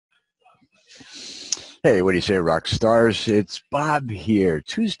Hey, what do you say, rock stars? It's Bob here.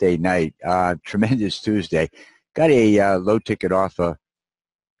 Tuesday night, tremendous Tuesday. Got a low ticket offer,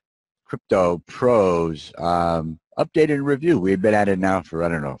 Crypto Pros, updated review. We've been at it now for, I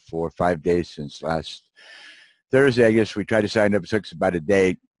don't know, 4 or 5 days since last Thursday. I guess we tried to sign up. It took us about a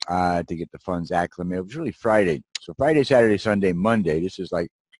day to get the funds acclimated. It was really Friday. So Friday, Saturday, Sunday, Monday. This is like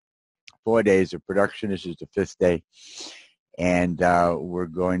 4 days of production. This is the fifth day. And we're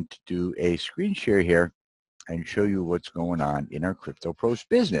going to do a screen share here and show you what's going on in our Crypto Pros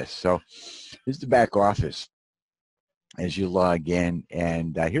business. So this is the back office as you log in,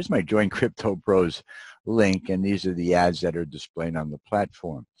 and here's my Join Crypto Pros link, and these are the ads that are displayed on the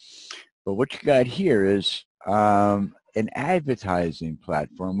platform. But what you got here is an advertising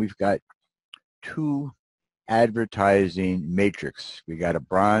platform. We've got two advertising matrix. We got a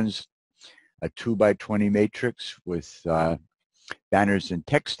bronze, a 2x20 matrix with banners and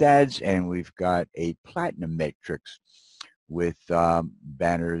text ads, and we've got a platinum matrix with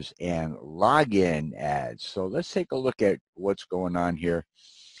banners and login ads. So let's take a look at what's going on here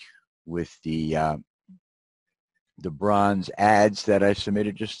with the bronze ads that I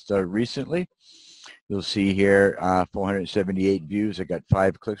submitted just recently. You'll see here 478 views. I got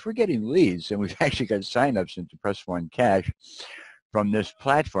 5 clicks. We're getting leads, and we've actually got signups into Press One Cash from this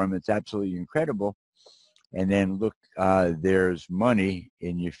platform. It's absolutely incredible. And then look, there's money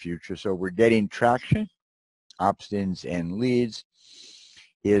in your future. So we're getting traction, opt-ins and leads.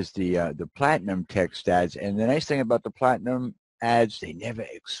 Here's the platinum text ads. And the nice thing about the platinum ads, they never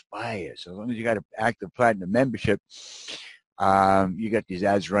expire. So as long as you got an active platinum membership, you got these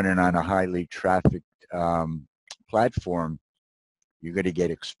ads running on a highly trafficked platform. You're going to get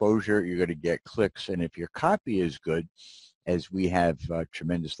exposure. You're going to get clicks. And if your copy is good, as we have a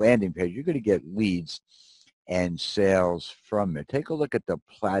tremendous landing page, you're going to get leads and sales from it. Take a look at the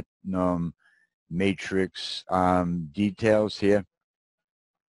platinum matrix details here.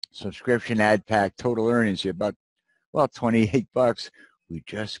 Subscription ad pack, total earnings here about, well, 28 bucks. We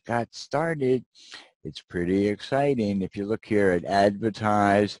just got started. It's pretty exciting. If you look here at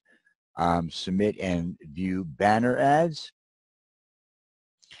advertise, submit and view banner ads.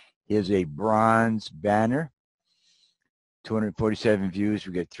 Here's a bronze banner. 247 views,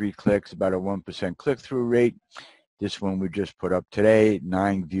 we get 3 clicks, about a 1% click-through rate. This one we just put up today,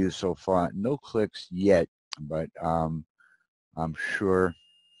 9 views so far. No clicks yet, but I'm sure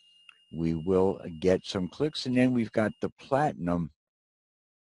we will get some clicks. And then we've got the platinum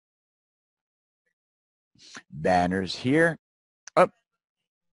banners here. Up,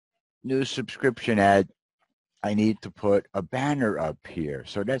 new subscription ad. I need to put a banner up here.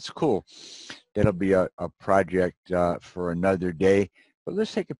 So that's cool. That'll be a project for another day. But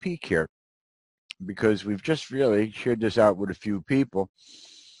let's take a peek here, because we've just really shared this out with a few people.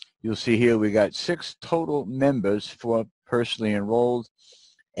 You'll see here we got 6 total members, 4 personally enrolled,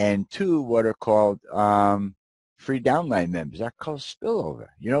 and 2 what are called free downline members. That called spillover.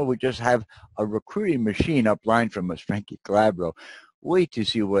 You know, we just have a recruiting machine upline from us, Frankie Calabro. Wait to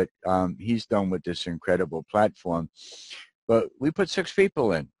see what he's done with this incredible platform. But we put 6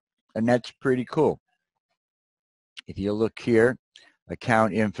 people in, and that's pretty cool. If you look here,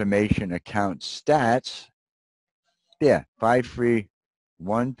 account information, account stats, yeah, 5 free,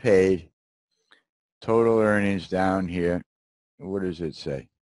 1 paid, total earnings down here. What does it say?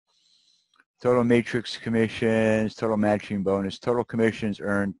 Total matrix commissions, total matching bonus, total commissions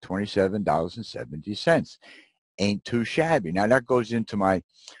earned $27.70. Ain't too shabby. Now that goes into my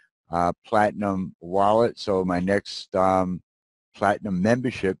platinum wallet, so my next platinum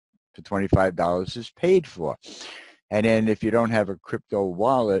membership for $25 is paid for. And then if you don't have a crypto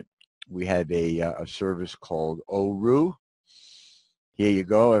wallet, we have a service called Oru. Here you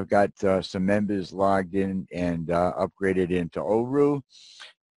go. I've got some members logged in and upgraded into Oru,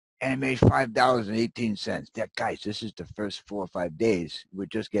 and it made $5.18. Guys, this is the first 4 or 5 days. We're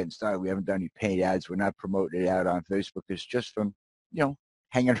just getting started. We haven't done any paid ads. We're not promoting it out on Facebook. It's just from, you know,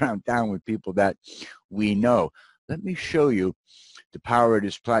 hanging around town with people that we know. Let me show you the power of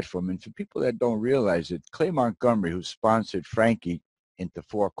this platform. And for people that don't realize it, Clay Montgomery, who sponsored Frankie into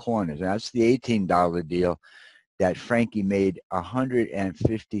Four Corners, that's the $18 deal that Frankie made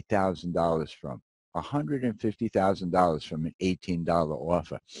 $150,000 from. $150,000 from an $18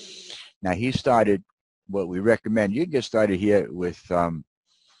 offer. Now he started what we recommend. You can get started here with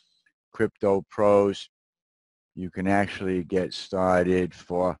Crypto Pros. You can actually get started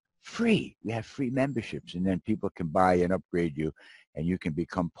for free. We have free memberships, and then people can buy and upgrade you, and you can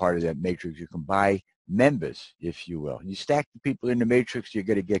become part of that matrix. You can buy members, if you will. You stack the people in the matrix, you're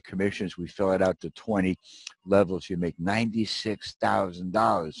going to get commissions. We fill it out to 20 levels. You make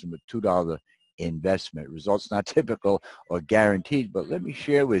 $96,000 from a $2 investment. Results not typical or guaranteed, but let me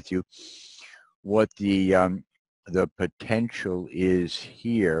share with you what the potential is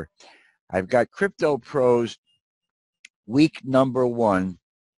here. I've got Crypto Pros week number 1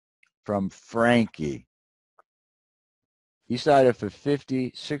 from Frankie. He started for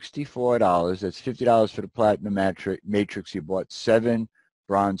 $64. That's $50 for the Platinum Matrix. He bought 7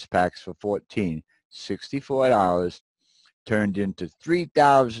 bronze packs for $14. $64 turned into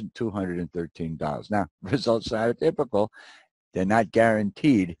 $3,213. Now, results are typical. They're not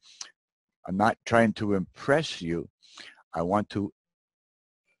guaranteed. I'm not trying to impress you. I want to.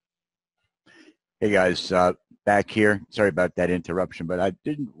 Hey guys, back here. Sorry about that interruption, but I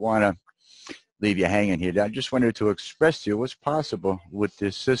didn't want to leave you hanging here. I just wanted to express to you what's possible with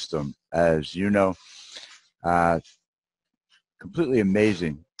this system. As you know, completely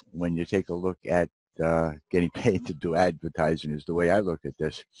amazing when you take a look at getting paid to do advertising is the way I look at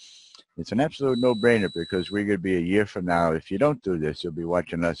this. It's an absolute no-brainer because we're going to be a year from now. If you don't do this, you'll be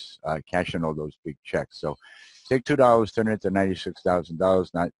watching us cash in all those big checks. So take $2, turn it into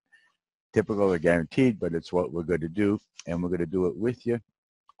 $96,000. Not typical or guaranteed, but it's what we're going to do, and we're going to do it with you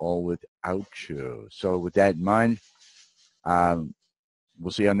or without you. So with that in mind,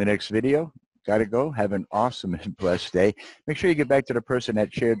 we'll see you on the next video. Gotta go. Have an awesome and blessed day. Make sure you get back to the person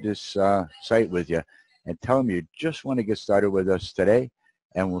that shared this site with you and tell them you just want to get started with us today,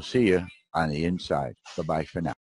 and we'll see you on the inside. Bye-bye for now.